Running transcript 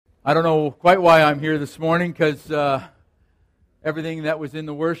I don't know quite why I'm here this morning because everything that was in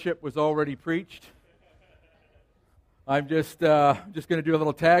the worship was already preached. I'm just going to do a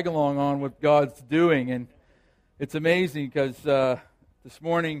little tag along on what God's doing, and it's amazing because this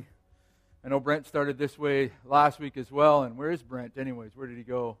morning, I know Brent started this way last week as well. And where is Brent, anyways? Where did he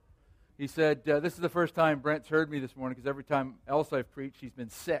go? He said this is the first time Brent's heard me this morning because every time else I've preached, he's been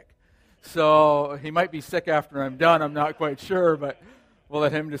sick. So he might be sick after I'm done. I'm not quite sure, but we'll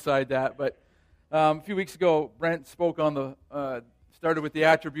let him decide that. But a few weeks ago, Brent spoke on started with the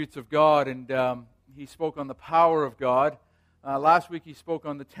attributes of God, and he spoke on the power of God. Last week, he spoke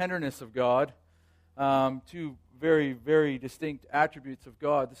on the tenderness of God, two very, very distinct attributes of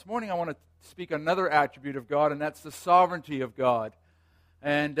God. This morning, I want to speak on another attribute of God, and that's the sovereignty of God.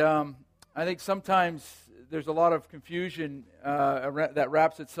 And I think sometimes there's a lot of confusion that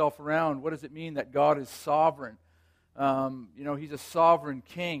wraps itself around what does it mean that God is sovereign. He's a sovereign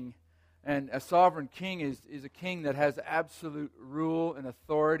king, and a sovereign king is a king that has absolute rule and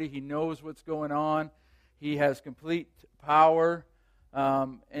authority. He knows what's going on. He has complete power.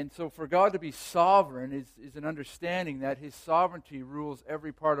 And so for God to be sovereign is an understanding that his sovereignty rules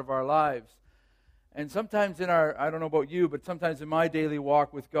every part of our lives. And sometimes I don't know about you, but sometimes in my daily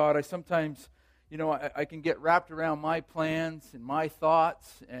walk with God, I sometimes, I can get wrapped around my plans and my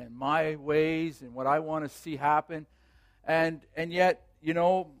thoughts and my ways and what I want to see happen. And yet,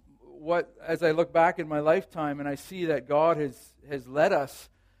 as I look back in my lifetime and I see that God has led us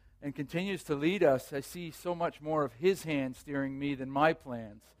and continues to lead us, I see so much more of his hand steering me than my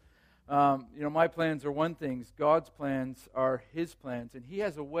plans. My plans are one thing. God's plans are his plans. And he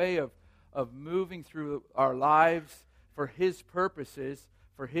has a way of moving through our lives for his purposes,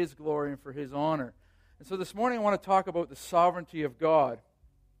 for his glory, and for his honor. And so this morning I want to talk about the sovereignty of God.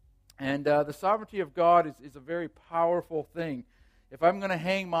 And the sovereignty of God is a very powerful thing. If I'm going to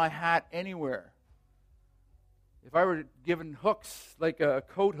hang my hat anywhere, if I were given hooks, like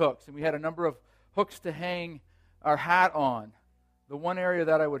coat hooks, and we had a number of hooks to hang our hat on, the one area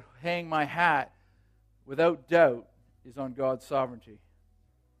that I would hang my hat, without doubt, is on God's sovereignty.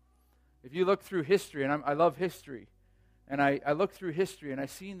 If you look through history, and I love history, and I look through history, and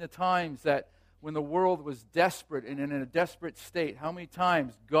I've seen the times that when the world was desperate and in a desperate state, how many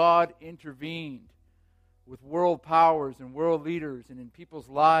times God intervened with world powers and world leaders and in people's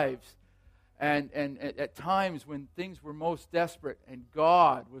lives, and at times when things were most desperate, and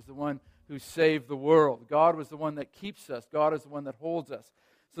God was the one who saved the world. God was the one that keeps us. God is the one that holds us.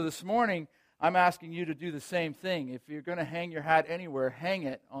 So this morning, I'm asking you to do the same thing. If you're going to hang your hat anywhere, hang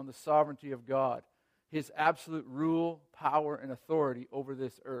it on the sovereignty of God, his absolute rule, power, and authority over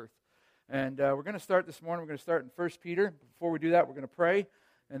this earth. And we're going to start this morning. We're going to start in 1 Peter. Before we do that, we're going to pray,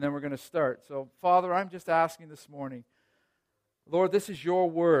 and then we're going to start. So, Father, I'm just asking this morning, Lord, this is your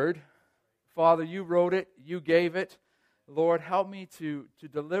word. Father, you wrote it. You gave it. Lord, help me to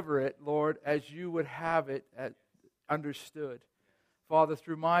deliver it, Lord, as you would have it understood. Father,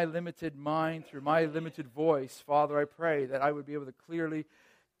 through my limited mind, through my limited voice, Father, I pray that I would be able to clearly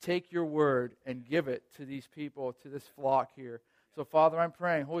take your word and give it to these people, to this flock here. So, Father, I'm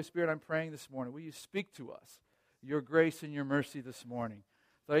praying. Holy Spirit, I'm praying this morning. Will you speak to us, your grace and your mercy this morning?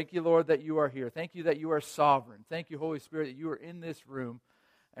 Thank you, Lord, that you are here. Thank you that you are sovereign. Thank you, Holy Spirit, that you are in this room.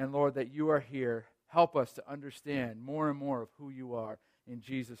 And, Lord, that you are here. Help us to understand more and more of who you are. In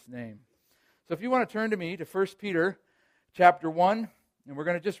Jesus' name. So if you want to turn to me to 1 Peter chapter 1, and we're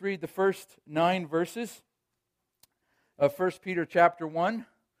going to just read the first 9 verses of 1 Peter chapter 1.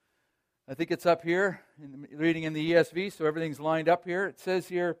 I think it's up here, reading in the ESV, so everything's lined up here. It says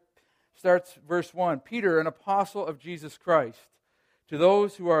here, starts verse 1, Peter, an apostle of Jesus Christ, to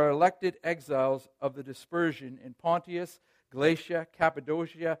those who are elected exiles of the dispersion in Pontus, Galatia,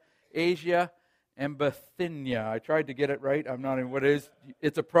 Cappadocia, Asia, and Bithynia. I tried to get it right. I'm not in what it is.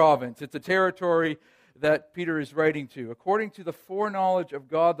 It's a province. It's a territory that Peter is writing to. According to the foreknowledge of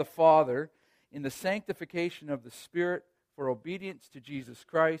God the Father, in the sanctification of the Spirit, for obedience to Jesus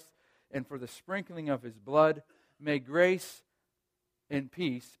Christ, and for the sprinkling of his blood, may grace and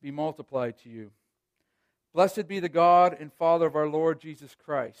peace be multiplied to you. Blessed be the God and Father of our Lord Jesus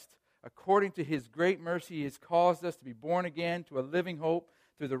Christ. According to his great mercy, he has caused us to be born again to a living hope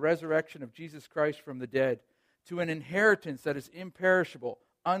through the resurrection of Jesus Christ from the dead, to an inheritance that is imperishable,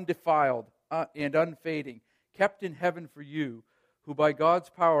 undefiled, and unfading, kept in heaven for you, who by God's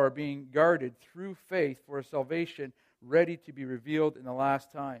power are being guarded through faith for a salvation ready to be revealed in the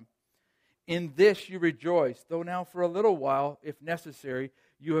last time. In this you rejoice, though now for a little while, if necessary,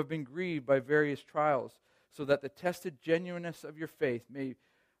 you have been grieved by various trials, so that the tested genuineness of your faith may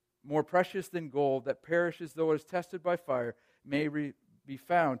more precious than gold that perishes though it is tested by fire, may be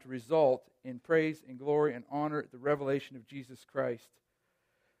found to result in praise and glory and honor at the revelation of Jesus Christ.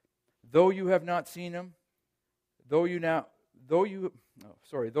 Though you have not seen him, though you have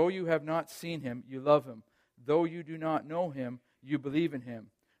not seen him, you love him. Though you do not know him, you believe in him.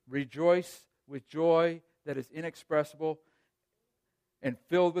 Rejoice with joy that is inexpressible and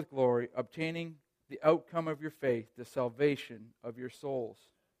filled with glory, obtaining the outcome of your faith, the salvation of your souls.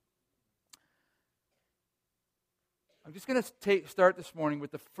 I'm just going to start this morning with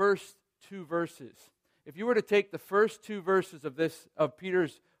the first two verses. If you were to take the first two verses of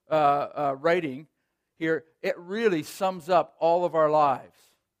Peter's writing here, it really sums up all of our lives.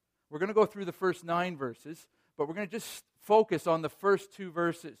 We're going to go through the first 9 verses, but we're going to just focus on the first 2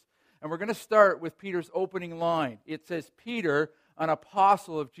 verses. And we're going to start with Peter's opening line. It says, Peter, an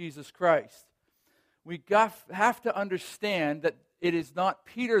apostle of Jesus Christ. We have to understand that it is not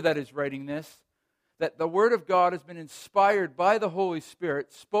Peter that is writing this, that the Word of God has been inspired by the Holy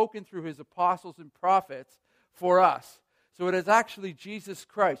Spirit, spoken through his apostles and prophets for us. So it is actually Jesus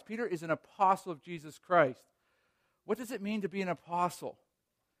Christ. Peter is an apostle of Jesus Christ. What does it mean to be an apostle?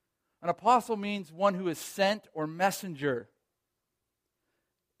 An apostle means one who is sent or messenger.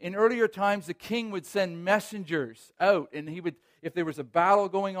 In earlier times, the king would send messengers out, and if there was a battle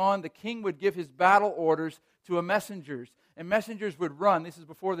going on, the king would give his battle orders to messengers. And messengers would run. This is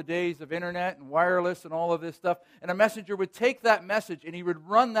before the days of internet and wireless and all of this stuff. And a messenger would take that message and he would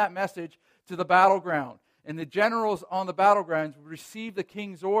run that message to the battleground. And the generals on the battlegrounds would receive the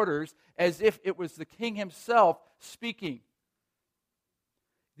king's orders as if it was the king himself speaking.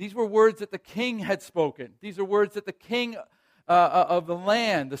 These were words that the king had spoken. These are words that the king of the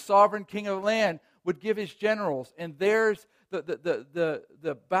land, the sovereign king of the land, would give his generals. And the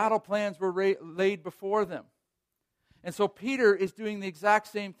battle plans were laid before them. And so Peter is doing the exact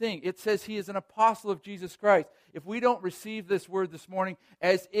same thing. It says he is an apostle of Jesus Christ. If we don't receive this word this morning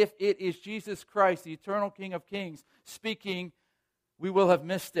as if it is Jesus Christ, the eternal King of Kings, speaking, we will have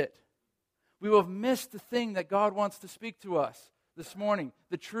missed it. We will have missed the thing that God wants to speak to us this morning,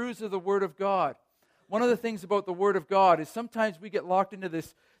 the truths of the Word of God. One of the things about the Word of God is sometimes we get locked into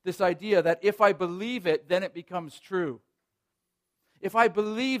this idea that if I believe it, then it becomes true. If I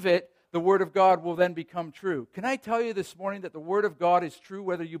believe it, the Word of God will then become true. Can I tell you this morning that the Word of God is true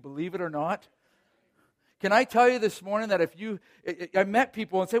whether you believe it or not? Can I tell you this morning that I met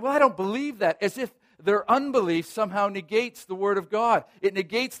people and say, well, I don't believe that, as if their unbelief somehow negates the Word of God. It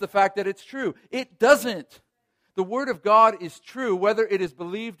negates the fact that it's true. It doesn't. The Word of God is true whether it is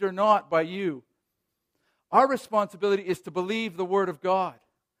believed or not by you. Our responsibility is to believe the Word of God.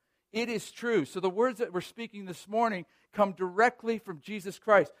 It is true. So the words that we're speaking this morning come directly from Jesus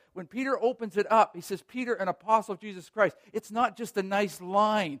Christ. When Peter opens it up, he says, Peter, an apostle of Jesus Christ. It's not just a nice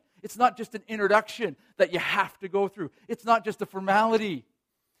line. It's not just an introduction that you have to go through. It's not just a formality.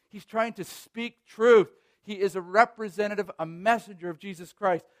 He's trying to speak truth. He is a representative, a messenger of Jesus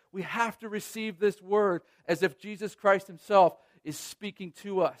Christ. We have to receive this word as if Jesus Christ himself is speaking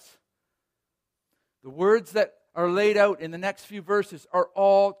to us. The words that are laid out in the next few verses are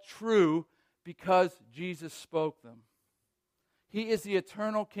all true because Jesus spoke them. He is the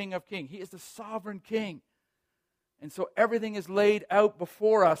eternal King of Kings. He is the sovereign King. And so everything is laid out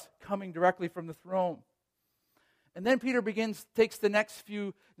before us, coming directly from the throne. And then Peter takes the next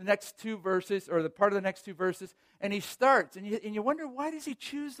 2 verses, or the part of the next 2 verses, and he starts. And you wonder, why does he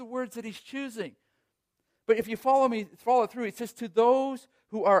choose the words that he's choosing? But if you follow through, it says, to those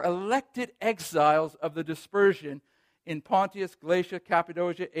who are elected exiles of the dispersion in Pontus, Galatia,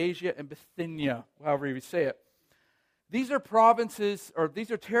 Cappadocia, Asia, and Bithynia, however you say it. These are provinces, or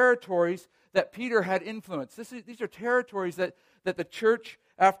these are territories that Peter had influenced. These are territories that the church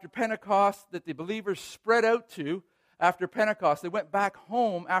after Pentecost, that the believers spread out to after Pentecost. They went back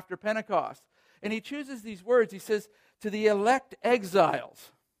home after Pentecost. And he chooses these words. He says, to the elect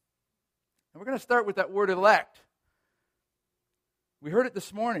exiles. And we're going to start with that word elect. We heard it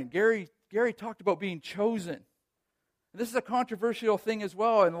this morning. Gary talked about being chosen. And this is a controversial thing as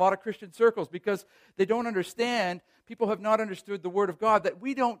well in a lot of Christian circles because they don't understand, people have not understood the Word of God, that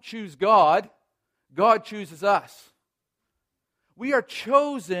we don't choose God, God chooses us. We are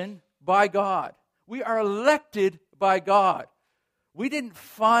chosen by God. We are elected by God. We didn't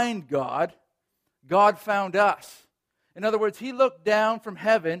find God, God found us. In other words, He looked down from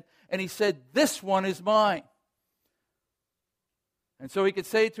heaven and He said, this one is mine. And so He could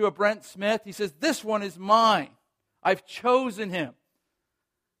say to a Brent Smith, He says, this one is mine. I've chosen him.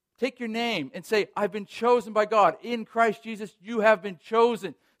 Take your name and say, I've been chosen by God. In Christ Jesus, you have been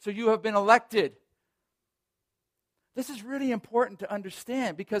chosen. So you have been elected. This is really important to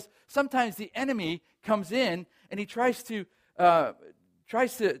understand because sometimes the enemy comes in and he tries to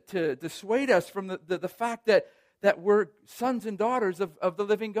tries to dissuade us from the fact that we're sons and daughters of the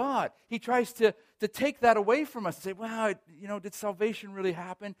living God. He tries to take that away from us and say, well, did salvation really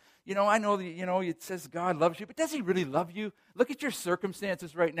happen? I know that, it says God loves you, but does he really love you? Look at your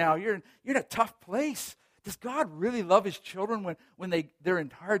circumstances right now. You're in a tough place. Does God really love his children when they're in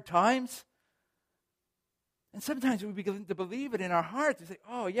hard times? And sometimes we begin to believe it in our hearts. We say,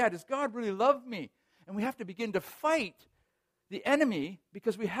 oh yeah, does God really love me? And we have to begin to fight the enemy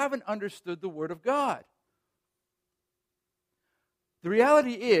because we haven't understood the Word of God. The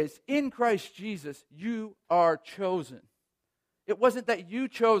reality is, in Christ Jesus, you are chosen. It wasn't that you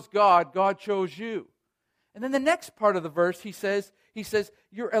chose God, God chose you. And then the next part of the verse, he says,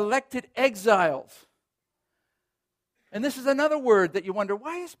 you're elected exiles. And this is another word that you wonder,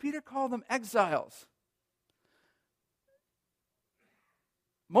 why does Peter call them exiles?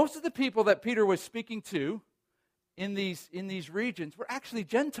 Most of the people that Peter was speaking to in these regions were actually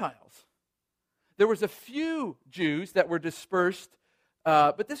Gentiles. There was a few Jews that were dispersed,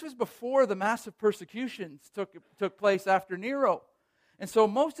 but this was before the massive persecutions took place after Nero. And so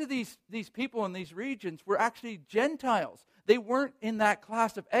most of these people in these regions were actually Gentiles. They weren't in that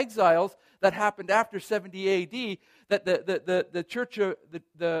class of exiles that happened after 70 A.D., that the church,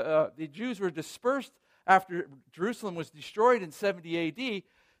 the Jews were dispersed after Jerusalem was destroyed in 70 A.D.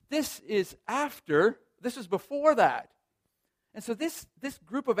 This is before that. And so this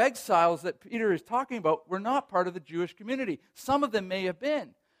group of exiles that Peter is talking about were not part of the Jewish community. Some of them may have been,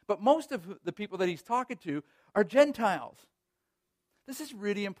 but most of the people that he's talking to are Gentiles. This is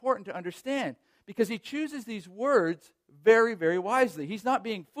really important to understand because he chooses these words very, very wisely. He's not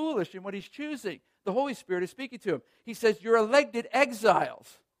being foolish in what he's choosing. The Holy Spirit is speaking to him. He says, you're elected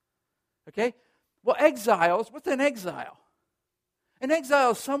exiles. Okay? Well, exiles, what's an exile? An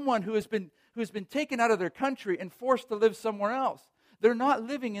exile is someone who has been taken out of their country and forced to live somewhere else. They're not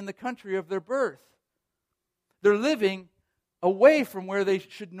living in the country of their birth. They're living away from where they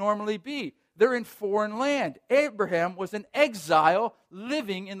should normally be. They're in foreign land. Abraham was an exile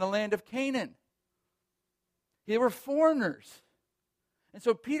living in the land of Canaan. They were foreigners. And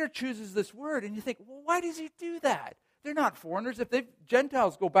so Peter chooses this word, and you think, well, why does he do that? They're not foreigners. If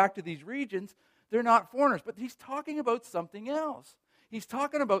Gentiles go back to these regions, they're not foreigners. But he's talking about something else. He's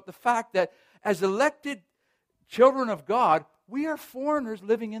talking about the fact that as elected children of God, we are foreigners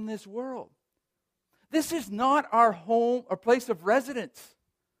living in this world. This is not our home or place of residence.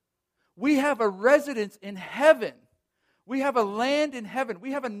 We have a residence in heaven. We have a land in heaven.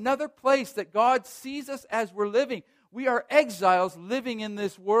 We have another place that God sees us as we're living. We are exiles living in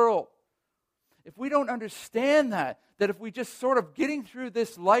this world. If we don't understand that if we just sort of getting through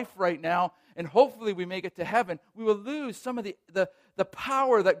this life right now, and hopefully we make it to heaven, we will lose some of the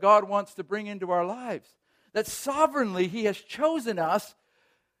power that God wants to bring into our lives. That sovereignly He has chosen us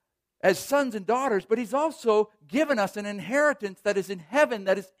as sons and daughters, but He's also given us an inheritance that is in heaven,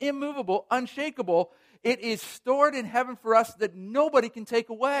 that is immovable, unshakable. It is stored in heaven for us that nobody can take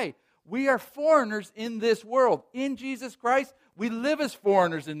away. We are foreigners in this world. In Jesus Christ, we live as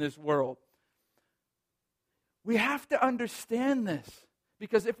foreigners in this world. We have to understand this,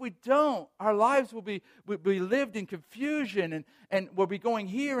 because if we don't, our lives will be lived in confusion, and we'll be going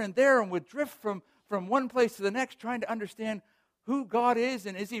here and there, and we'll drift from one place to the next trying to understand who God is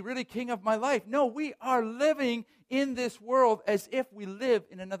and is He really king of my life? No, we are living in this world as if we live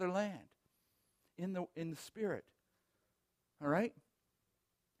in another land, in the Spirit. All right?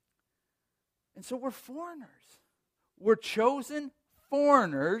 And so we're foreigners. We're chosen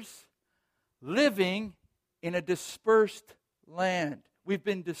foreigners living in a dispersed land. We've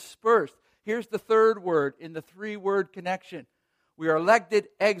been dispersed. Here's the third word in the three-word connection. We are elected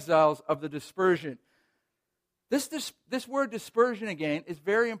exiles of the dispersion. This word dispersion, again, is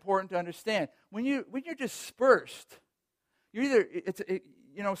very important to understand. When you're dispersed, you're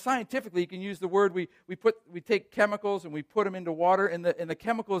either, scientifically you can use the word, we take chemicals and we put them into water, and the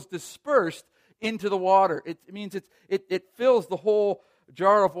chemical is dispersed into the water. It means it fills the whole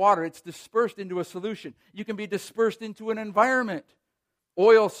jar of water. It's dispersed into a solution. You can be dispersed into an environment.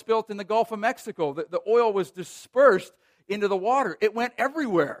 Oil spilt in the Gulf of Mexico. The oil was dispersed into the water. It went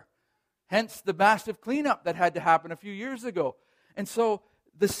everywhere. Hence the massive cleanup that had to happen a few years ago. And so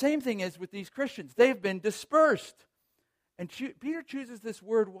the same thing is with these Christians. They've been dispersed. And Peter chooses this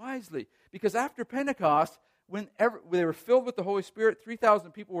word wisely, because after Pentecost, when they were filled with the Holy Spirit,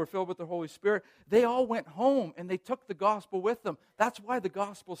 3,000 people were filled with the Holy Spirit, they all went home and they took the gospel with them. That's why the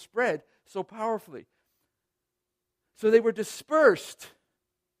gospel spread so powerfully. So they were dispersed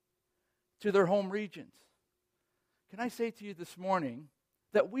to their home regions. Can I say to you this morning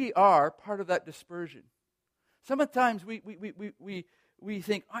that we are part of that dispersion? Sometimes we we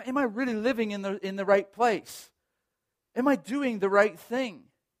think, am I really living in the right place? Am I doing the right thing?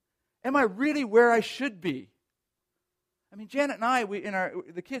 Am I really where I should be? I mean, Janet and I,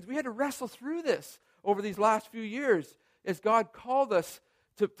 the kids, we had to wrestle through this over these last few years as God called us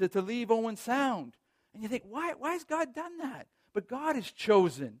to leave Owen Sound. And you think, why has God done that? But God has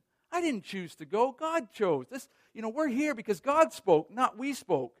chosen. I didn't choose to go. God chose. We're here because God spoke, not we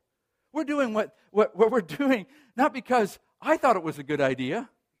spoke. We're doing what we're doing, not because I thought it was a good idea.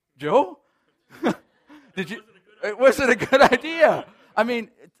 Joe? It wasn't a good idea. I mean,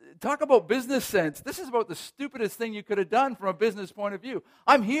 talk about business sense. This is about the stupidest thing you could have done from a business point of view.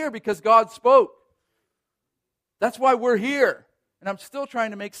 I'm here because God spoke. That's why we're here. And I'm still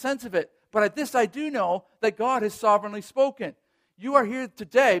trying to make sense of it. But at this I do know that God has sovereignly spoken. You are here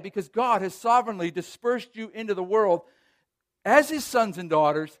today because God has sovereignly dispersed you into the world as His sons and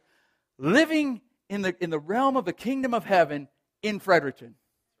daughters, living in the realm of the kingdom of heaven in Fredericton.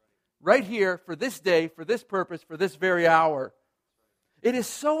 Right here, for this day, for this purpose, for this very hour. It is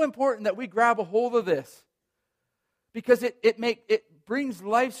so important that we grab a hold of this, because it brings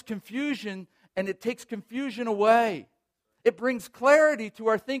life's confusion, and it takes confusion away. It brings clarity to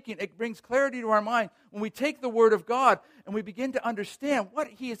our thinking. It brings clarity to our mind. When we take the Word of God and we begin to understand what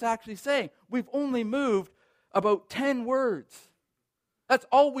He is actually saying, we've only moved about 10 words. That's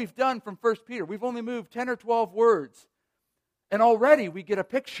all we've done from 1 Peter. We've only moved 10 or 12 words. And already we get a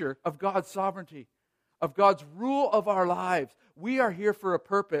picture of God's sovereignty, of God's rule of our lives. We are here for a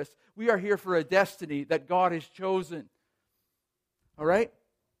purpose. We are here for a destiny that God has chosen. All right?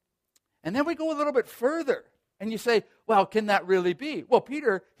 And then we go a little bit further. And you say, well, can that really be? Well,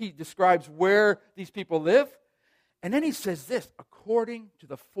 Peter, he describes where these people live. And then he says this, according to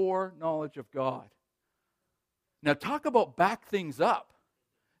the foreknowledge of God. Now, talk about back things up.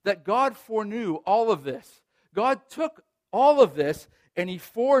 That God foreknew all of this. God took all of this and He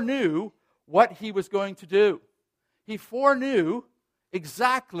foreknew what He was going to do. He foreknew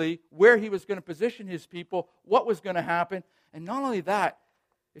exactly where He was going to position His people, what was going to happen. And not only that,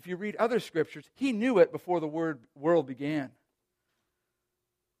 if you read other scriptures, He knew it before the world began.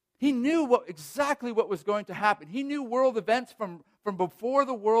 He knew exactly what was going to happen. He knew world events from before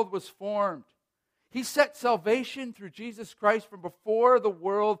the world was formed. He set salvation through Jesus Christ from before the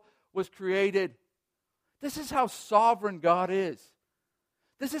world was created. This is how sovereign God is.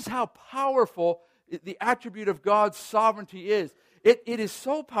 This is how powerful the attribute of God's sovereignty is. It is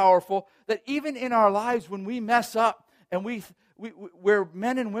so powerful that even in our lives when we mess up and where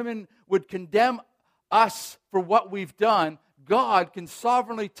men and women would condemn us for what we've done, God can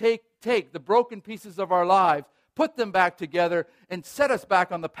sovereignly take the broken pieces of our lives, put them back together, and set us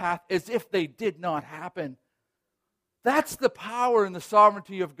back on the path as if they did not happen. That's the power and the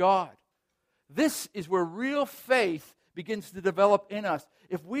sovereignty of God. This is where real faith begins to develop in us.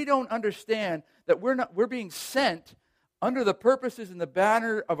 If we don't understand that we're being sent under the purposes and the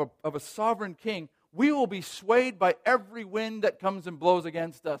banner of a sovereign king, we will be swayed by every wind that comes and blows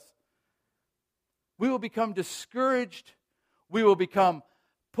against us. We will become discouraged. We will become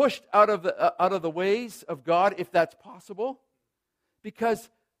pushed out of the ways of God, if that's possible, because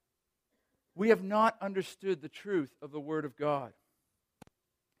we have not understood the truth of the Word of God.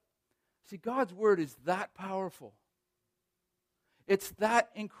 See, God's Word is that powerful. It's that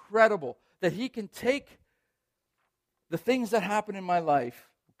incredible that He can take the things that happen in my life,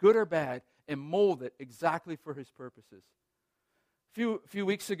 good or bad, and mold it exactly for His purposes. A few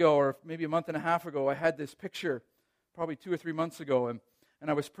weeks ago, or maybe a month and a half ago, I had this picture, probably 2 or 3 months ago, and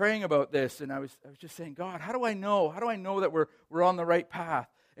I was praying about this, and I was just saying, God, how do I know? How do I know that we're on the right path?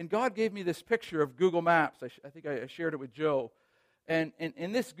 And God gave me this picture of Google Maps. I think I shared it with Joe. And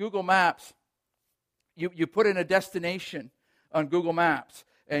in this Google Maps, you put in a destination on Google Maps,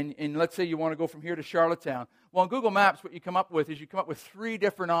 and let's say you want to go from here to Charlottetown. Well, on Google Maps, what you come up with is 3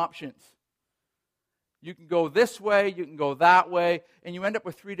 different options. You can go this way, you can go that way, and you end up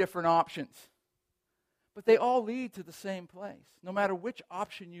with 3 different options. But they all lead to the same place. No matter which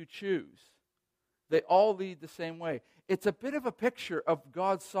option you choose, they all lead the same way. It's a bit of a picture of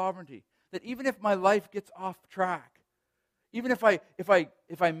God's sovereignty, that even if my life gets off track, even if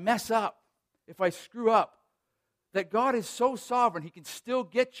I mess up, if I screw up, that God is so sovereign, He can still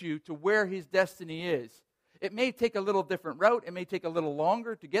get you to where His destiny is. It may take a little different route, it may take a little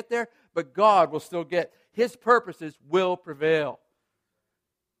longer to get there, but God will still get, His purposes will prevail.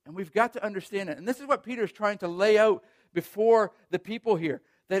 And we've got to understand it. And this is what Peter is trying to lay out before the people here,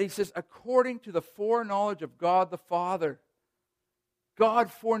 that he says, according to the foreknowledge of God the Father. God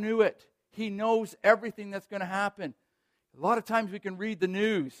foreknew it. He knows everything that's going to happen. A lot of times we can read the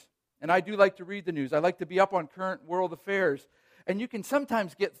news, and I do like to read the news. I like to be up on current world affairs. And you can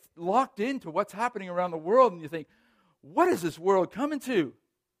sometimes get locked into what's happening around the world, and you think, what is this world coming to?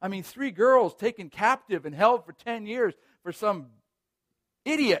 I mean, 3 girls taken captive and held for 10 years for some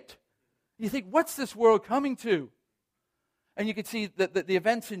idiot. You think, what's this world coming to? And you can see the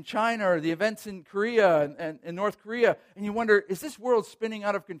events in China or the events in Korea and North Korea, and you wonder, is this world spinning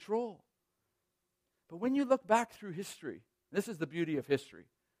out of control? But when you look back through history, this is the beauty of history.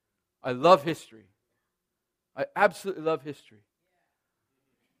 I love history. I absolutely love history.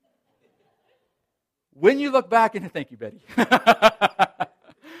 When you look back in, thank you, Betty.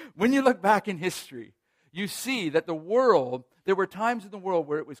 When you look back in history, you see that the world, there were times in the world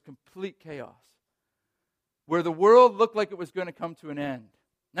where it was complete chaos, where the world looked like it was going to come to an end.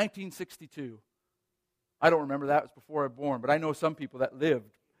 1962. I don't remember that. It was before I was born, but I know some people that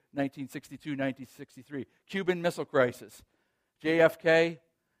lived 1962, 1963. Cuban Missile Crisis. JFK,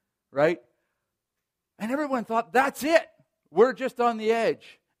 right? And everyone thought, that's it. We're just on the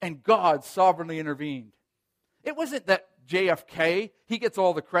edge. And God sovereignly intervened. It wasn't that JFK, he gets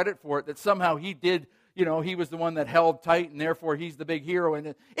all the credit for it, that somehow he did, he was the one that held tight and therefore he's the big hero.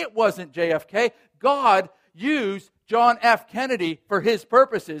 And it wasn't JFK. God used John F. Kennedy for his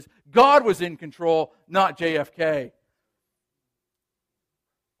purposes. God was in control, not JFK.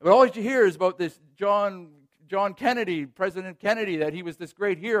 But all you hear is about this John Kennedy, President Kennedy, that he was this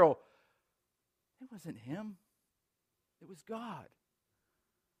great hero. It wasn't him. It was God.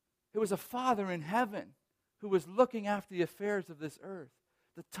 It was a Father in heaven who was looking after the affairs of this earth.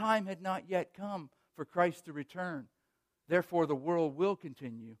 The time had not yet come for Christ to return. Therefore, the world will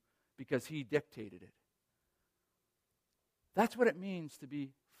continue because he dictated it. That's what it means to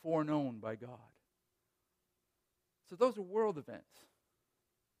be foreknown by God. So those are world events.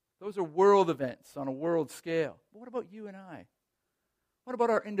 Those are world events on a world scale. But what about you and I? What about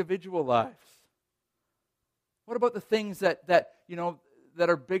our individual lives? What about the things that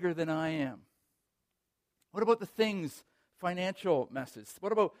are bigger than I am? What about the things, financial messes?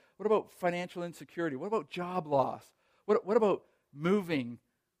 What about financial insecurity? What about job loss? What about moving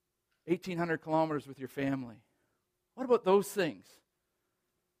 1,800 kilometers with your family? What about those things?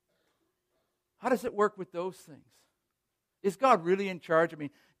 How does it work with those things? Is God really in charge? I mean,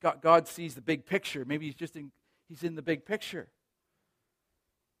 God sees the big picture. Maybe he's in the big picture.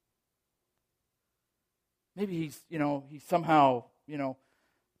 Maybe he's somehow, he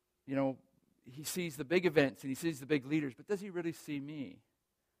sees the big events and he sees the big leaders, but does he really see me?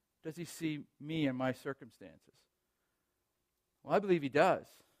 Does he see me and my circumstances? Well, I believe he does.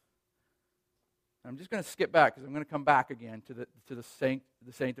 I'm just going to skip back because I'm going to come back again to the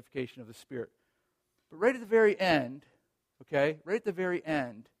sanctification of the Spirit. But right at the very end, right at the very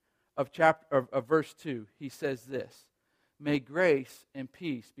end of verse 2, he says this: "May grace and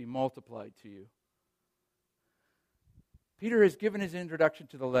peace be multiplied to you." Peter has given his introduction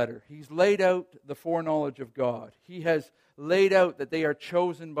to the letter. He's laid out the foreknowledge of God. He has laid out that they are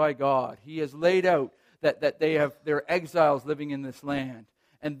chosen by God. He has laid out that they're exiles living in this land.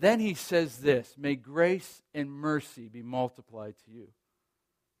 And then he says this: "May grace and mercy be multiplied to you."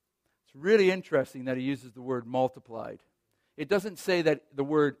 It's really interesting that he uses the word multiplied. It doesn't say that the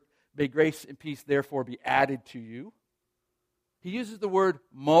word, "May grace and peace therefore be added to you." He uses the word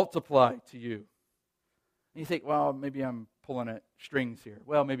multiply to you. And you think, well, maybe I'm pulling at strings here.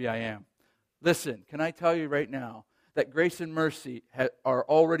 Well, maybe I am. Listen, can I tell you right now that grace and mercy are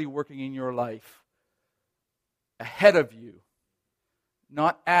already working in your life ahead of you,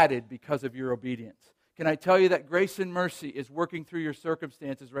 not added because of your obedience. Can I tell you that grace and mercy is working through your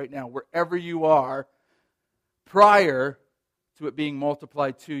circumstances right now, wherever you are, prior to it being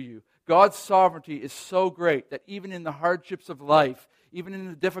multiplied to you? God's sovereignty is so great that even in the hardships of life, even in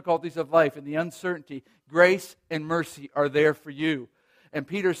the difficulties of life, in the uncertainty, grace and mercy are there for you. And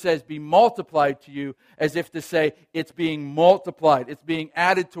Peter says, be multiplied to you, as if to say, it's being multiplied. It's being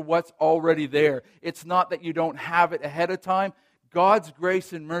added to what's already there. It's not that you don't have it ahead of time. God's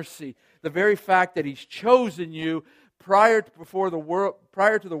grace and mercy, the very fact that He's chosen you prior to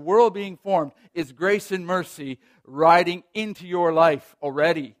the world being formed, is grace and mercy riding into your life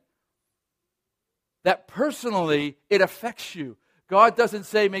already. That personally, it affects you. God doesn't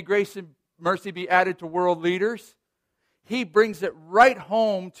say, may grace and mercy be added to world leaders. He brings it right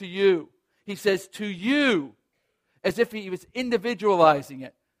home to you. He says, to you, as if He was individualizing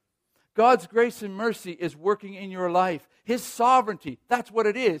it. God's grace and mercy is working in your life. His sovereignty, that's what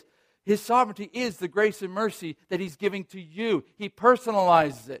it is. His sovereignty is the grace and mercy that He's giving to you. He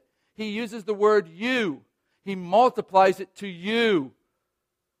personalizes it. He uses the word you. He multiplies it to you.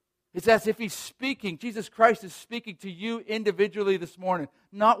 It's as if He's speaking. Jesus Christ is speaking to you individually this morning.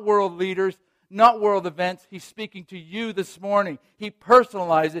 Not world leaders, not world events. He's speaking to you this morning. He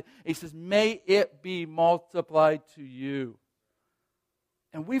personalized it. He says, may it be multiplied to you.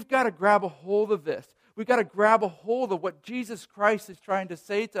 And we've got to grab a hold of this. We've got to grab a hold of what Jesus Christ is trying to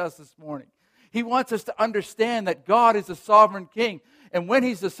say to us this morning. He wants us to understand that God is a sovereign king. And when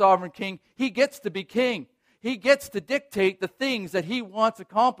He's the sovereign king, He gets to be king. He gets to dictate the things that He wants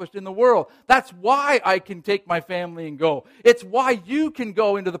accomplished in the world. That's why I can take my family and go. It's why you can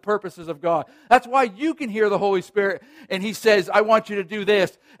go into the purposes of God. That's why you can hear the Holy Spirit. And He says, I want you to do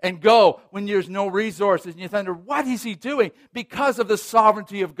this and go when there's no resources. And you wonder, what is He doing? Because of the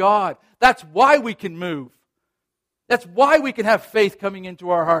sovereignty of God. That's why we can move. That's why we can have faith coming into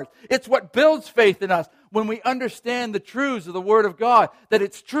our hearts. It's what builds faith in us when we understand the truths of the Word of God, that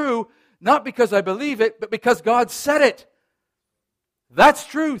it's true, not because I believe it, but because God said it. That's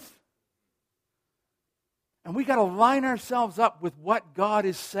truth. And we got to line ourselves up with what God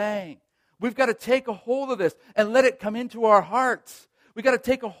is saying. We've got to take a hold of this and let it come into our hearts. We've got to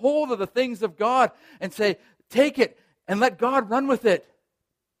take a hold of the things of God and say, take it and let God run with it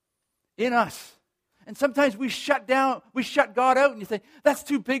in us. And sometimes we shut God out, and you think, that's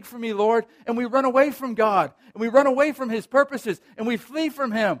too big for me, Lord. And we run away from God, and we run away from His purposes, and we flee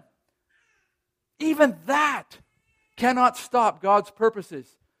from Him. Even that cannot stop God's purposes.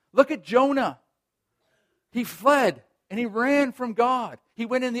 Look at Jonah. He fled, and he ran from God. He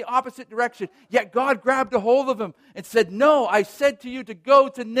went in the opposite direction. Yet God grabbed a hold of him and said, no, I said to you to go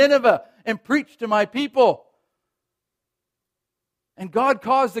to Nineveh and preach to my people. And God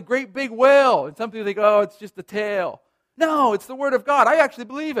caused a great big whale. And some people think, oh, it's just a tale. No, it's the Word of God. I actually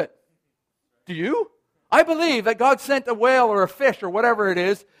believe it. Do you? I believe that God sent a whale or a fish or whatever it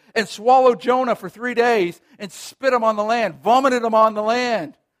is and swallowed Jonah for 3 days and spit him on the land, vomited him on the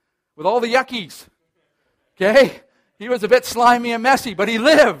land with all the yuckies. Okay? He was a bit slimy and messy, but he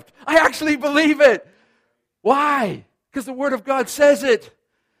lived. I actually believe it. Why? Because the Word of God says it.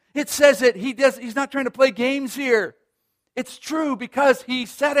 It says it. He's not trying to play games here. It's true because He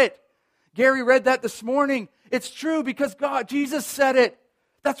said it. Gary read that this morning. It's true because Jesus said it.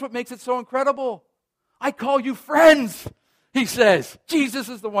 That's what makes it so incredible. I call you friends, He says. Jesus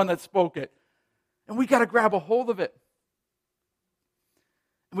is the one that spoke it. And we got to grab a hold of it.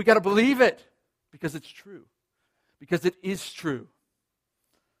 And we got to believe it because it's true. Because it is true.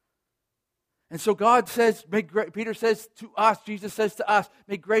 And so God says, Peter says to us, Jesus says to us,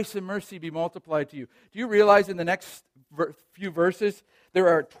 may grace and mercy be multiplied to you. Do you realize in the next few verses, there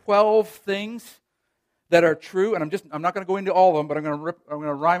are 12 things that are true, and I'm not going to go into all of them, but I'm going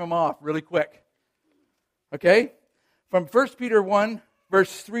to rhyme them off really quick. Okay? From 1 Peter 1,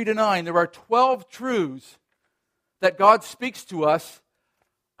 verse 3 to 9, there are 12 truths that God speaks to us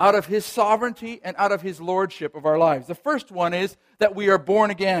out of His sovereignty and out of His lordship of our lives. The first one is that we are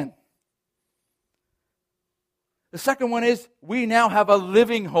born again. The second one is we now have a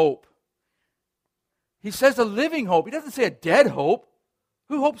living hope. He says a living hope. He doesn't say a dead hope.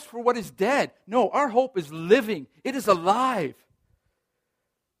 Who hopes for what is dead? No, our hope is living. It is alive.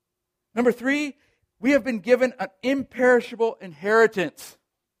 Number 3, we have been given an imperishable inheritance.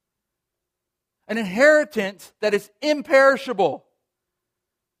 An inheritance that is imperishable.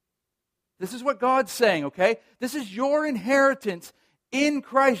 This is what God's saying, okay? This is your inheritance in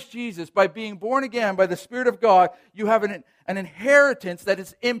Christ Jesus. By being born again by the Spirit of God, you have an inheritance that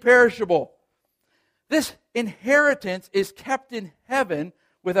is imperishable. This inheritance is kept in heaven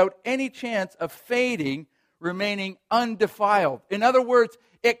without any chance of fading, remaining undefiled. In other words,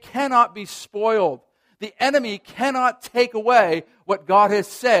 it cannot be spoiled. The enemy cannot take away what God has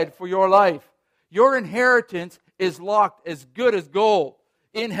said for your life. Your inheritance is locked as good as gold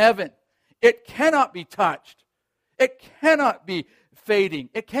in heaven. It cannot be touched. It cannot be fading.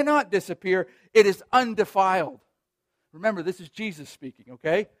 It cannot disappear. It is undefiled. Remember, this is Jesus speaking,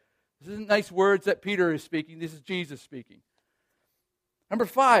 okay? This isn't nice words that Peter is speaking. This is Jesus speaking. Number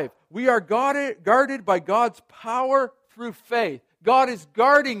 5, we are guarded by God's power through faith. God is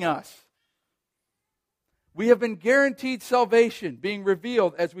guarding us. We have been guaranteed salvation being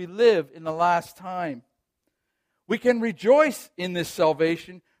revealed as we live in the last time. We can rejoice in this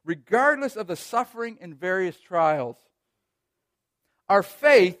salvation regardless of the suffering and various trials. Our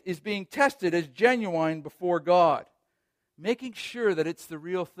faith is being tested as genuine before God, making sure that it's the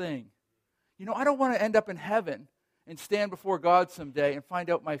real thing. You know, I don't want to end up in heaven and stand before God someday and find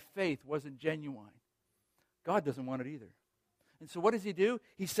out my faith wasn't genuine. God doesn't want it either. And so what does He do?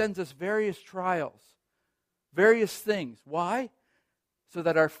 He sends us various trials, various things. Why? So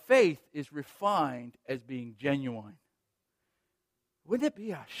that our faith is refined as being genuine. Wouldn't it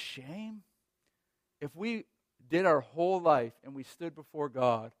be a shame if we did our whole life and we stood before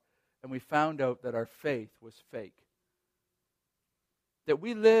God and we found out that our faith was fake. That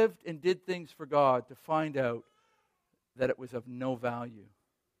we lived and did things for God to find out that it was of no value.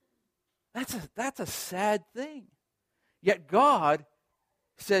 That's a sad thing. Yet God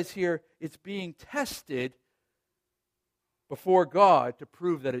says here it's being tested before God to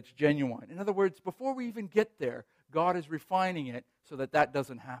prove that it's genuine. In other words, before we even get there, God is refining it so that that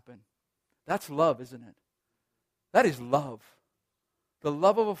doesn't happen. That's love, isn't it? That is love. The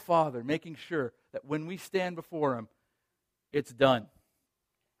love of a father making sure that when we stand before him, it's done.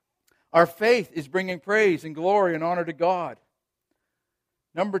 Our faith is bringing praise and glory and honor to God.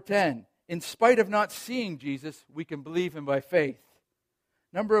 Number 10, in spite of not seeing Jesus, we can believe him by faith.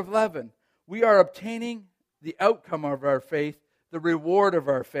 Number 11, we are obtaining the outcome of our faith, the reward of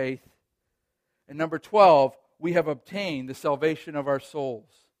our faith. And number 12, we have obtained the salvation of our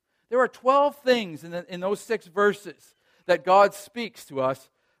souls. There are 12 things in those 6 verses that God speaks to us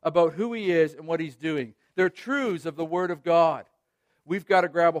about who he is and what he's doing. They're truths of the Word of God. We've got to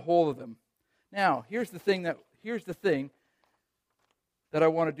grab a hold of them. Now, here's the thing that I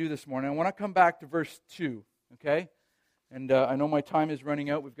want to do this morning. I want to come back to verse 2, okay? And I know my time is running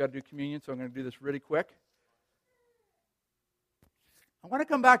out. We've got to do communion, so I'm going to do this really quick. I want to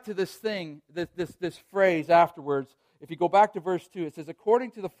come back to this thing, this phrase afterwards. If you go back to verse 2, it says, according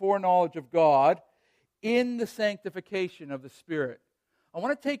to the foreknowledge of God, in the sanctification of the Spirit. I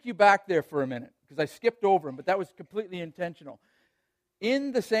want to take you back there for a minute, because I skipped over them, but that was completely intentional.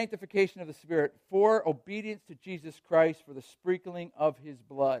 In the sanctification of the Spirit, for obedience to Jesus Christ, for the sprinkling of his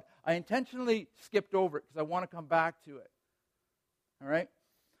blood. I intentionally skipped over it, because I want to come back to it. All right?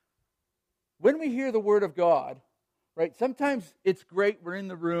 When we hear the Word of God, right, sometimes it's great, we're in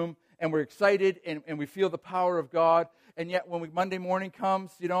the room, and we're excited, and we feel the power of God, and yet when Monday morning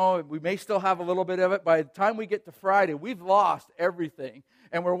comes, we may still have a little bit of it. By the time we get to Friday, we've lost everything,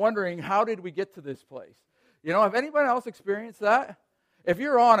 and we're wondering, how did we get to this place? Have anyone else experienced that? If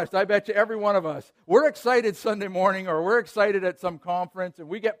you're honest, I bet you every one of us, we're excited Sunday morning, or we're excited at some conference, and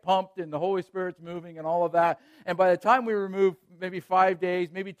we get pumped, and the Holy Spirit's moving, and all of that, and by the time we remove maybe 5 days,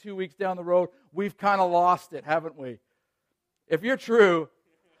 maybe 2 weeks down the road, we've kind of lost it, haven't we? If you're true,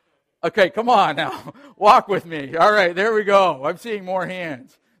 okay, come on now. Walk with me. All right, there we go. I'm seeing more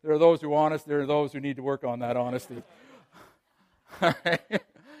hands. There are those who are honest. There are those who need to work on that honesty. All right.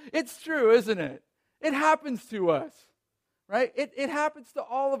 It's true, isn't it? It happens to us, right? It happens to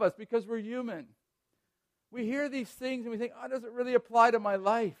all of us because we're human. We hear these things and we think, does it really apply to my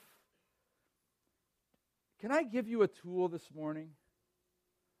life? Can I give you a tool this morning?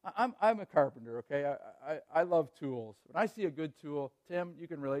 I'm a carpenter, okay? I love tools. When I see a good tool, Tim, you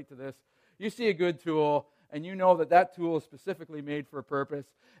can relate to this. You see a good tool, and you know that tool is specifically made for a purpose,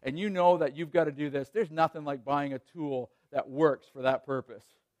 and you know that you've got to do this. There's nothing like buying a tool that works for that purpose,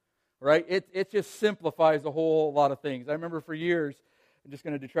 right? It just simplifies a whole lot of things. I remember for years, I'm just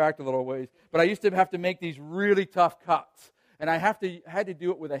going to detract a little ways, but I used to have to make these really tough cuts, and I had to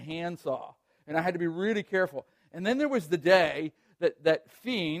do it with a handsaw, and I had to be really careful. And then there was the day that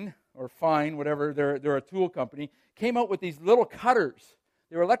Fien, or Fine, whatever, they're a tool company, came out with these little cutters.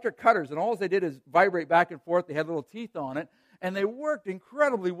 They were electric cutters, and all they did is vibrate back and forth. They had little teeth on it, and they worked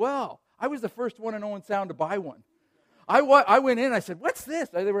incredibly well. I was the first one in Owen Sound to buy one. I went in, I said, what's this?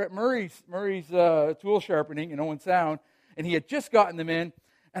 They were at Murray's tool sharpening in Owen Sound, and he had just gotten them in,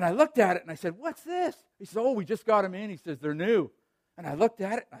 and I looked at it, and I said, what's this? He said, we just got them in. He says, they're new. And I looked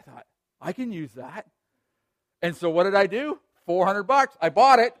at it, and I thought, I can use that. And so what did I do? $400. I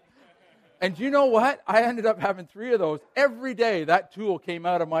bought it. And you know what? I ended up having 3 of those. Every day that tool came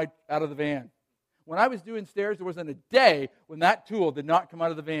out of the van. When I was doing stairs, there wasn't a day when that tool did not come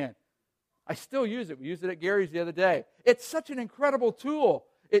out of the van. I still use it. We used it at Gary's the other day. It's such an incredible tool.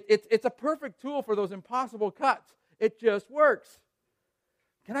 It's a perfect tool for those impossible cuts. It just works.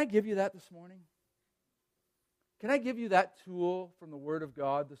 Can I give you that this morning? Can I give you that tool from the Word of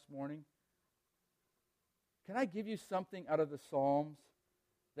God this morning? Can I give you something out of the Psalms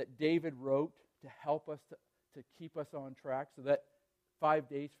that David wrote to help us, to keep us on track so that 5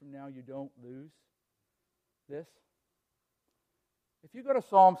 days from now you don't lose this? If you go to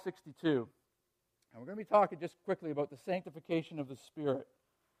Psalm 62, and we're going to be talking just quickly about the sanctification of the Spirit,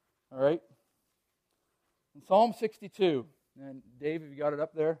 all right? In Psalm 62, and Dave, have you got it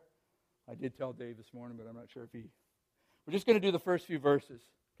up there? I did tell Dave this morning, but I'm not sure if he... We're just going to do the first few verses,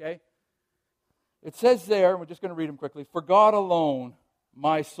 okay? It says there, and we're just going to read them quickly, for God alone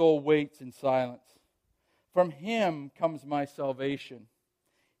my soul waits in silence. From him comes my salvation.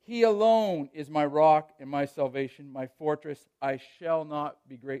 He alone is my rock and my salvation, my fortress. I shall not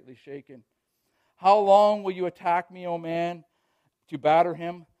be greatly shaken. How long will you attack me, O man, to batter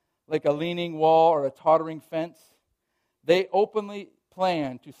him? like a leaning wall or a tottering fence. They openly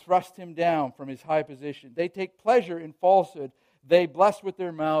plan to thrust him down from his high position. They take pleasure in falsehood. They bless with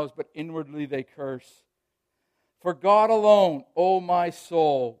their mouths, but inwardly they curse. For God alone, O my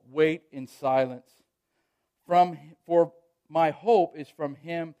soul, wait in silence. For my hope is from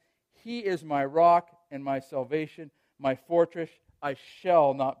him. He is my rock and my salvation, my fortress. I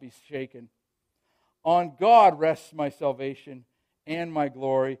shall not be shaken. On God rests my salvation and my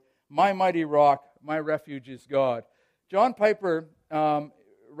glory. My mighty rock, my refuge is God. John Piper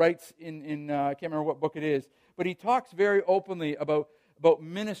writes in I can't remember what book it is, but he talks very openly about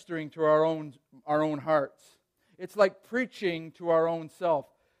ministering to our own hearts. It's like preaching to our own self.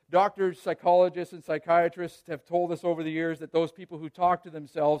 Doctors, psychologists, and psychiatrists have told us over the years that those people who talk to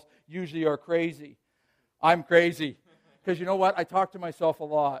themselves usually are crazy. I'm crazy. Because you know what? I talk to myself a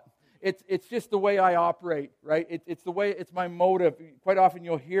lot. It's just the way I operate, right? It's my motive. Quite often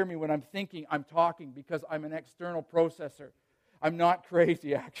you'll hear me when I'm thinking, I'm talking because I'm an external processor. I'm not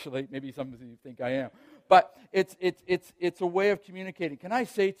crazy, actually. Maybe some of you think I am. But it's a way of communicating. Can I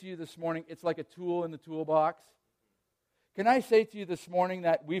say to you this morning, it's like a tool in the toolbox? Can I say to you this morning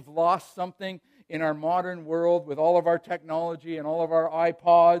that we've lost something in our modern world with all of our technology and all of our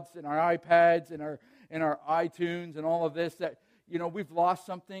iPods and our iPads and our iTunes and all of this, that, we've lost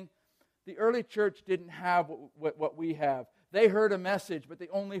something? The early church didn't have what we have. They heard a message, but they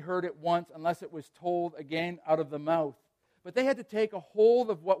only heard it once unless it was told again out of the mouth. But they had to take a hold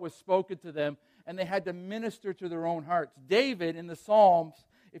of what was spoken to them, and they had to minister to their own hearts. David, in the Psalms,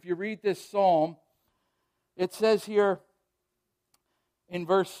 if you read this psalm, it says here in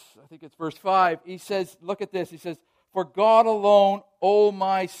verse 5, he says, look at this, he says, "For God alone, O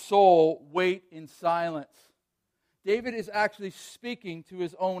my soul, wait in silence." David is actually speaking to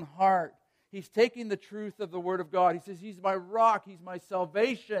his own heart. He's taking the truth of the Word of God. He says, He's my rock, He's my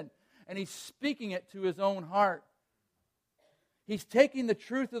salvation, and he's speaking it to his own heart. He's taking the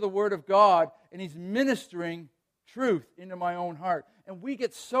truth of the Word of God and he's ministering truth into my own heart. And we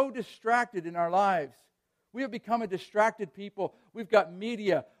get so distracted in our lives. We have become a distracted people. We've got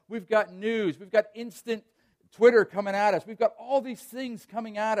media, we've got news, we've got instant Twitter coming at us. We've got all these things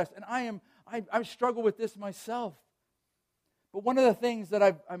coming at us. And I struggle with this myself. But one of the things that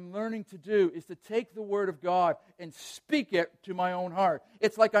I'm learning to do is to take the Word of God and speak it to my own heart.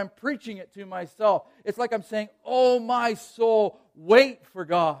 It's like I'm preaching it to myself. It's like I'm saying, "Oh, my soul, wait for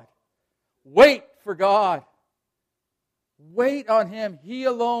God. Wait for God. Wait on Him. He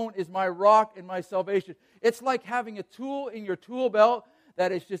alone is my rock and my salvation." It's like having a tool in your tool belt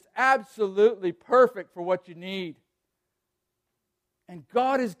that is just absolutely perfect for what you need. And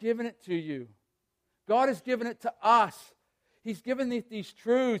God has given it to you. God has given it to us. He's given these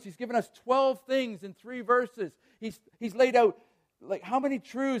truths. He's given us 12 things in 3 verses. He's laid out, like, how many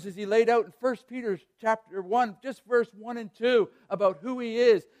truths has He laid out in 1 Peter chapter 1, just verse 1 and 2, about who He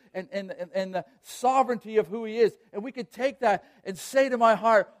is and the sovereignty of who He is. And we could take that and say to my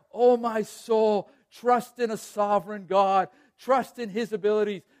heart, "Oh, my soul, trust in a sovereign God. Trust in His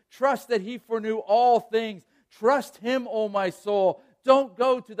abilities. Trust that He foreknew all things. Trust Him, oh my soul." Don't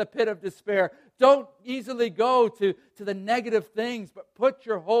go to the pit of despair. Don't easily go to the negative things, but put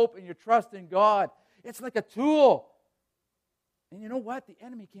your hope and your trust in God. It's like a tool. And you know what? The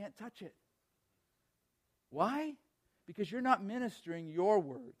enemy can't touch it. Why? Because you're not ministering your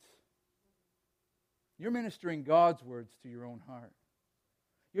words. You're ministering God's words to your own heart.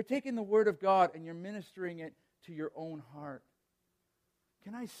 You're taking the Word of God and you're ministering it to your own heart.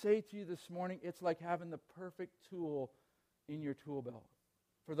 Can I say to you this morning, it's like having the perfect tool in your tool belt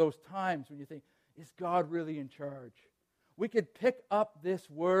for those times when you think, is God really in charge? We could pick up this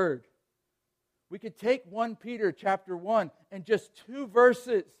word. We could take 1 Peter chapter 1 and just 2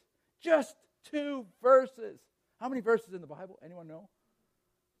 verses. Just 2 verses. How many verses in the Bible? Anyone know?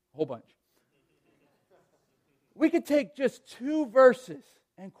 A whole bunch. We could take just 2 verses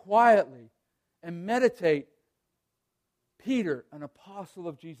and quietly and meditate Peter, an apostle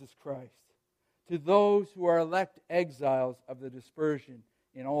of Jesus Christ, to those who are elect exiles of the dispersion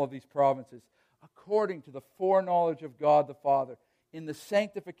in all of these provinces, according to the foreknowledge of God the Father, in the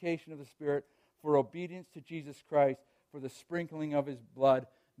sanctification of the Spirit, for obedience to Jesus Christ, for the sprinkling of His blood,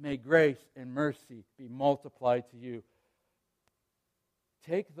 may grace and mercy be multiplied to you.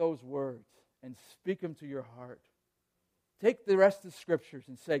 Take those words and speak them to your heart. Take the rest of the Scriptures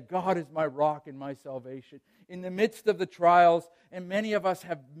and say, God is my rock and my salvation. In the midst of the trials, and many of us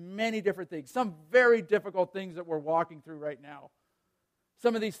have many different things, some very difficult things that we're walking through right now.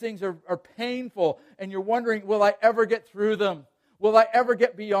 Some of these things are painful, and you're wondering, will I ever get through them? Will I ever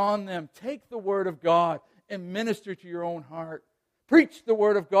get beyond them? Take the Word of God and minister to your own heart. Preach the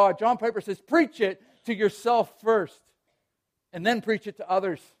Word of God. John Piper says, preach it to yourself first, and then preach it to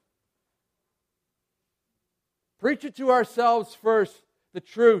others. Preach it to ourselves first, the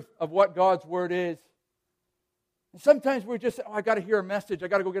truth of what God's Word is. And sometimes we're just, I got to hear a message. I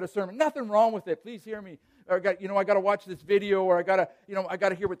got to go get a sermon. Nothing wrong with it. Please hear me. Or I got to watch this video, or I got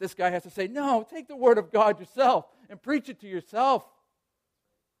to hear what this guy has to say. No, take the Word of God yourself and preach it to yourself.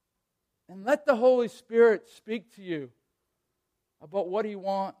 And let the Holy Spirit speak to you about what He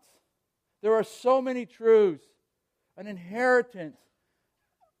wants. There are so many truths, an inheritance,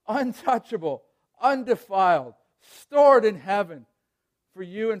 untouchable, undefiled, stored in heaven for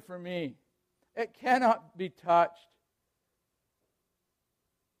you and for me. It cannot be touched.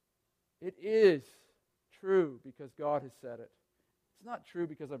 It is true because God has said it. It's not true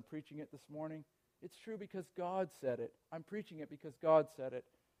because I'm preaching it this morning. It's true because God said it. I'm preaching it because God said it.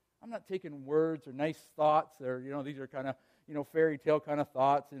 I'm not taking words or nice thoughts. These are kind of, fairy tale kind of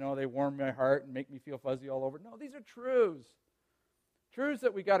thoughts. They warm my heart and make me feel fuzzy all over. No, these are truths. Truths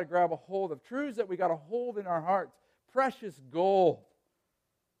that we got to grab a hold of. Truths that we got to hold in our hearts. Precious gold.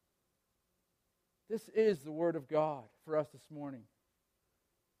 This is the Word of God for us this morning.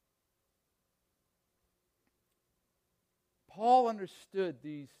 Paul understood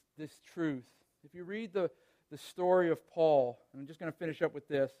this truth. If you read the story of Paul, and I'm just going to finish up with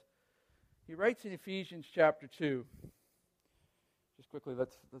this. He writes in Ephesians chapter 2. Just quickly,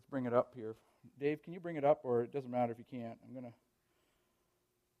 let's bring it up here. Dave, can you bring it up, or it doesn't matter if you can't. I'm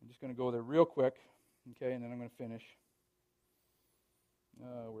just going to go there real quick, okay, and then I'm going to finish.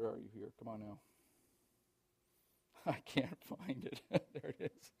 Where are you here? Come on now. I can't find it. There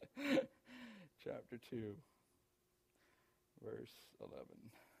it is. Chapter 2, verse 11.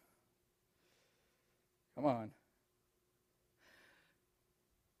 Come on.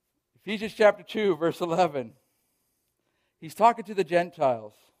 Ephesians chapter 2, verse 11. He's talking to the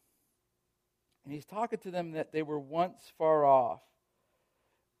Gentiles. And he's talking to them that they were once far off.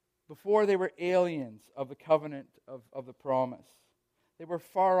 Before they were aliens of the covenant of the promise. They were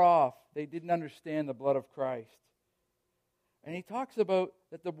far off. They didn't understand the blood of Christ. And he talks about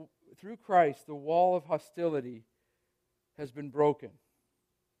that through Christ, the wall of hostility has been broken.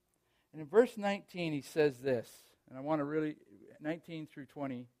 And in verse 19, he says this, and I want to really, 19 through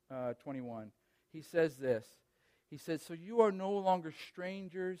 21, he says this. He says, so you are no longer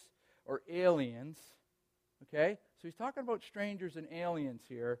strangers or aliens, okay? So he's talking about strangers and aliens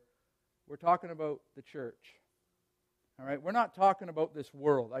here. We're talking about the church, all right? We're not talking about this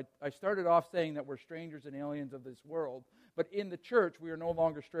world. I started off saying that we're strangers and aliens of this world, but in the church, we are no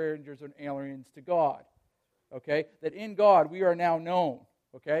longer strangers and aliens to God, okay? That in God, we are now known,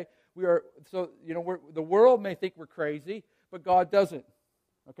 okay? The world may think we're crazy, but God doesn't.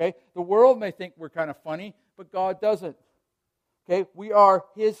 Okay? The world may think we're kind of funny, but God doesn't. Okay? We are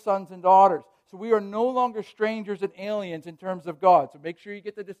His sons and daughters. So we are no longer strangers and aliens in terms of God. So make sure you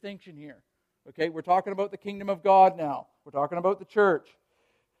get the distinction here. Okay? We're talking about the kingdom of God now. We're talking about the church.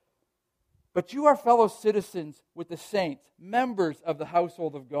 But you are fellow citizens with the saints, members of the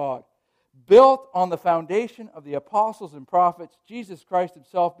household of God, built on the foundation of the apostles and prophets, Jesus Christ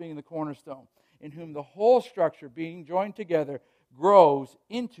Himself being the cornerstone, in whom the whole structure, being joined together, grows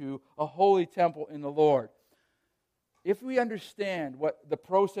into a holy temple in the Lord. If we understand what the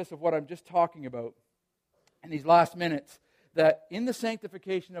process of what I'm just talking about in these last minutes, that in the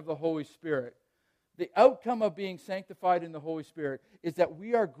sanctification of the Holy Spirit, the outcome of being sanctified in the Holy Spirit is that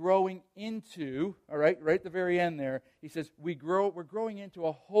we are growing into, all right at the very end there, he says, we're growing into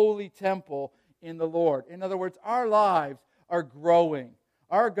a holy temple in the Lord. In other words, our lives are growing.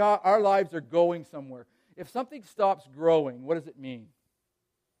 Our lives are going somewhere. If something stops growing, what does it mean?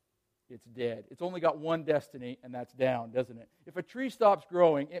 It's dead. It's only got one destiny, and that's down, doesn't it? If a tree stops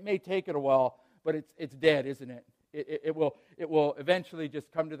growing, it may take it a while, but it's dead, isn't it? It will eventually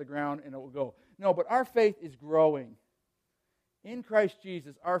just come to the ground and it will go. No, but our faith is growing. In Christ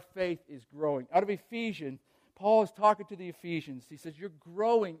Jesus, our faith is growing. Out of Ephesians, Paul is talking to the Ephesians. He says, you're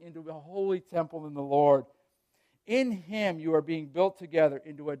growing into a holy temple in the Lord. In Him you are being built together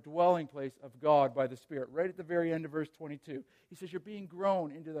into a dwelling place of God by the Spirit. Right at the very end of verse 22. He says you're being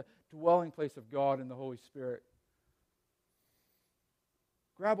grown into the dwelling place of God in the Holy Spirit.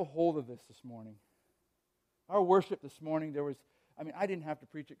 Grab a hold of this morning. Our worship this morning, I didn't have to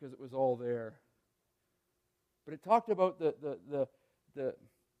preach it because it was all there. But it talked about the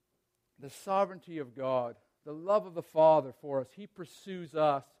sovereignty of God, the love of the Father for us. He pursues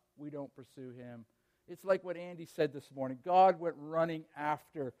us. We don't pursue Him. It's like what Andy said this morning. God went running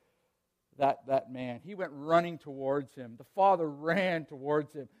after that man. He went running towards him. The Father ran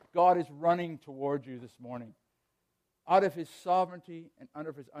towards him. God is running towards you this morning. out of His sovereignty and out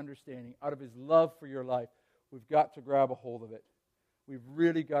of His understanding, out of His love for your life. We've got to grab a hold of it. We've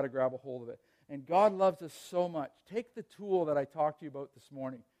really got to grab a hold of it. And God loves us so much. Take the tool that I talked to you about this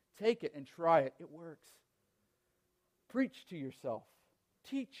morning. Take it and try it. It works. Preach to yourself.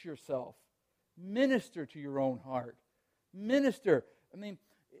 Teach yourself. Minister to your own heart. Minister. I mean,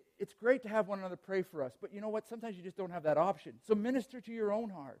 it's great to have one another pray for us, but you know what? Sometimes you just don't have that option. So minister to your own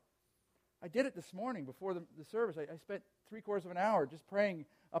heart. I did it this morning before the service. I spent 3/4 of an hour just praying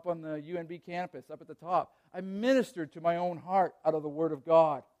up on the UNB campus, up at the top. I ministered to my own heart out of the Word of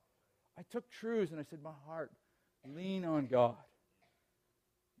God. I took truths and I said, my heart, lean on God.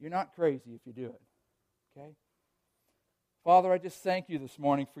 You're not crazy if you do it. Okay? Father, I just thank you this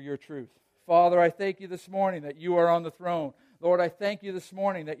morning for your truth. Father, I thank you this morning that you are on the throne. Lord, I thank you this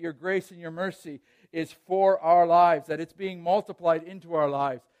morning that your grace and your mercy is for our lives, that it's being multiplied into our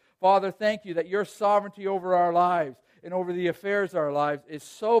lives. Father, thank you that your sovereignty over our lives and over the affairs of our lives is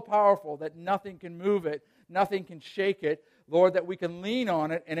so powerful that nothing can move it, nothing can shake it. Lord, that we can lean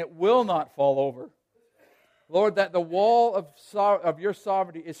on it and it will not fall over. Lord, that the wall of your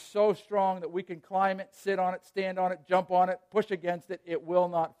sovereignty is so strong that we can climb it, sit on it, stand on it, jump on it, push against it. It will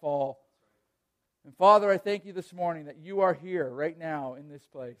not fall. And Father, I thank you this morning that you are here right now in this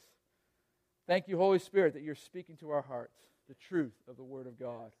place. Thank you, Holy Spirit, that you're speaking to our hearts the truth of the Word of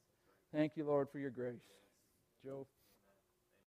God. Thank you, Lord, for your grace. Joe.